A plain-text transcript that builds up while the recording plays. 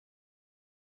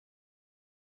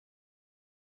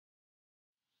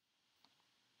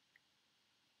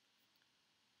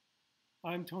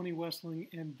I'm Tony Wessling,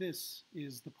 and this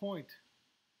is The Point.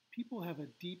 People have a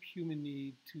deep human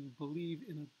need to believe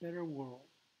in a better world,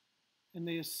 and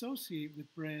they associate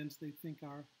with brands they think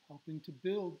are helping to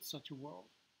build such a world.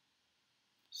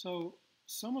 So,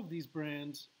 some of these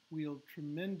brands wield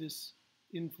tremendous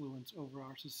influence over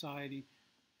our society,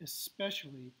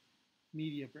 especially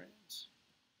media brands.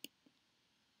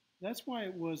 That's why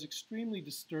it was extremely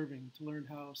disturbing to learn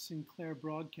how Sinclair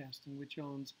Broadcasting, which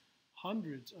owns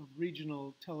hundreds of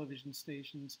regional television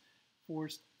stations,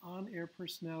 forced on air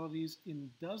personalities in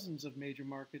dozens of major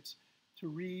markets to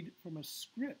read from a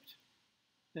script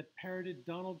that parroted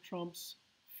Donald Trump's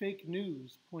fake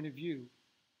news point of view.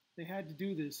 They had to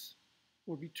do this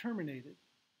or be terminated.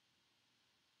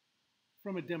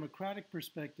 From a democratic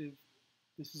perspective,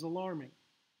 this is alarming.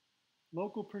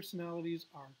 Local personalities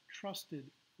are trusted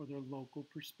for their local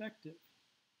perspective.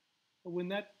 But when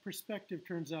that perspective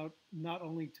turns out not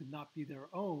only to not be their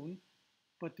own,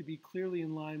 but to be clearly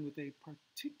in line with a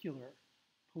particular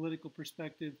political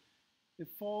perspective, it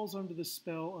falls under the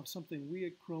spell of something we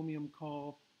at Chromium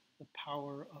call the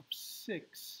power of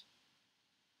six.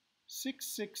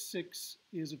 666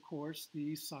 is, of course,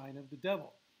 the sign of the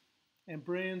devil. And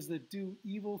brands that do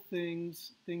evil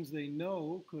things, things they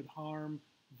know could harm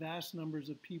vast numbers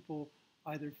of people,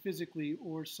 either physically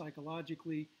or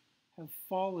psychologically, have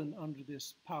fallen under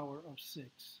this power of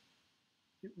six.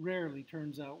 It rarely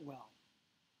turns out well.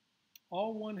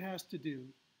 All one has to do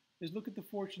is look at the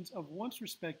fortunes of once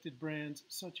respected brands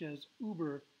such as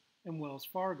Uber and Wells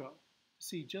Fargo to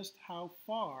see just how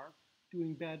far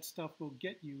doing bad stuff will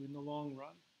get you in the long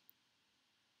run.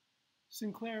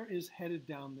 Sinclair is headed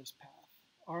down this path,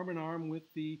 arm in arm with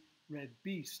the Red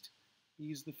Beast.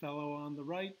 He's the fellow on the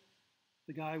right,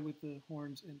 the guy with the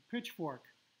horns and pitchfork.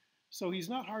 So he's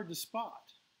not hard to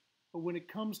spot, but when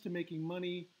it comes to making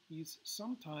money, he's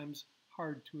sometimes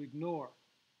hard to ignore.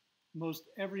 Most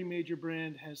every major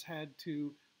brand has had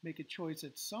to make a choice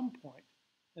at some point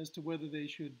as to whether they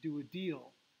should do a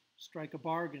deal, strike a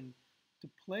bargain, to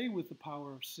play with the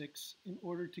power of six in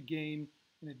order to gain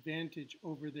an advantage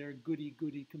over their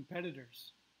goody-goody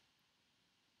competitors.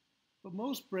 But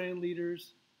most brand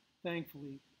leaders,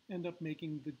 thankfully, end up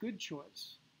making the good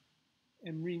choice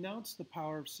and renounce the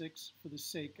power of six for the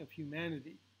sake of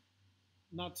humanity.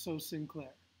 Not so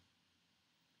Sinclair.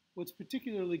 What's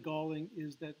particularly galling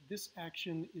is that this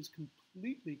action is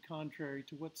completely contrary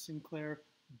to what Sinclair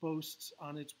boasts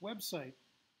on its website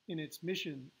in its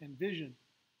mission and vision.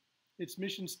 Its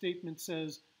mission statement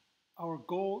says, "Our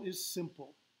goal is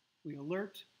simple. We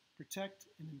alert, protect,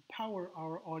 and empower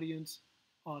our audience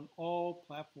on all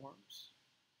platforms."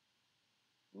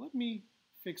 Let me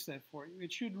fix that for you.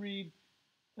 It should read,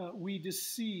 "We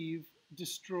deceive,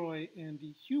 destroy, and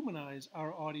dehumanize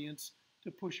our audience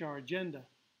to push our agenda."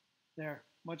 There,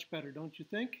 much better, don't you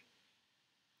think?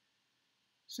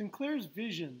 Sinclair's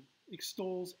vision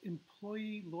extols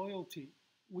employee loyalty,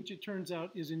 which it turns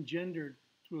out is engendered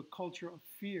through a culture of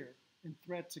fear and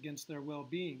threats against their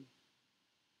well-being.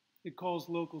 It calls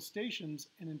local stations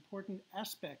an important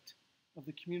aspect of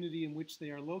the community in which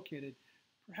they are located.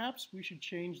 Perhaps we should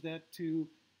change that to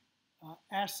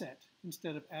asset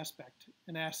instead of aspect.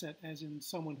 An asset as in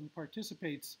someone who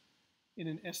participates in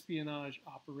an espionage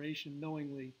operation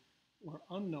knowingly or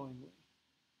unknowingly.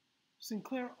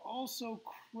 Sinclair also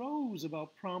crows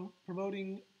about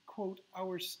promoting, quote,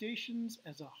 "our stations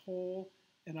as a whole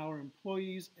and our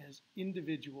employees as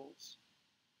individuals."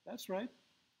 That's right,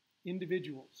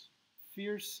 individuals.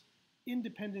 Fierce,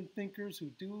 independent thinkers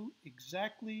who do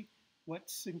exactly what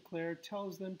Sinclair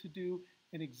tells them to do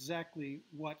and exactly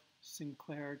what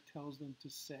Sinclair tells them to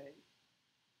say.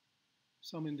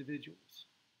 Some individuals.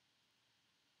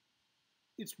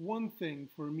 It's one thing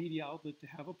for a media outlet to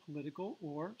have a political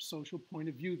or social point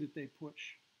of view that they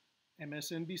push.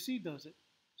 MSNBC does it.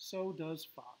 So does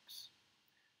Fox.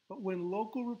 But when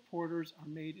local reporters are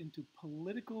made into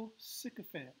political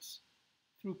sycophants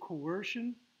through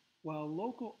coercion, while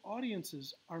local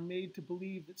audiences are made to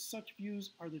believe that such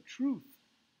views are the truth,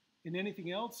 and anything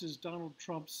else is Donald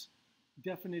Trump's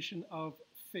definition of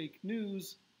fake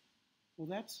news, well,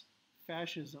 that's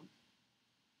fascism.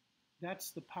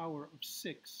 That's the power of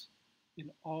six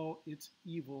in all its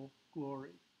evil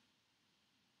glory.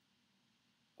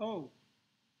 Oh,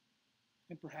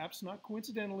 and perhaps not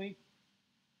coincidentally,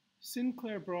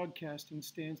 Sinclair Broadcasting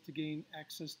stands to gain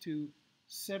access to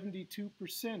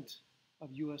 72%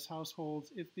 of U.S.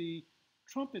 households if the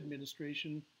Trump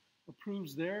administration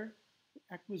approves their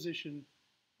acquisition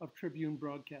of Tribune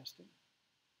Broadcasting.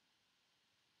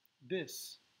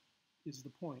 This is The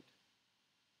Point.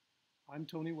 I'm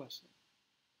Tony Wessling.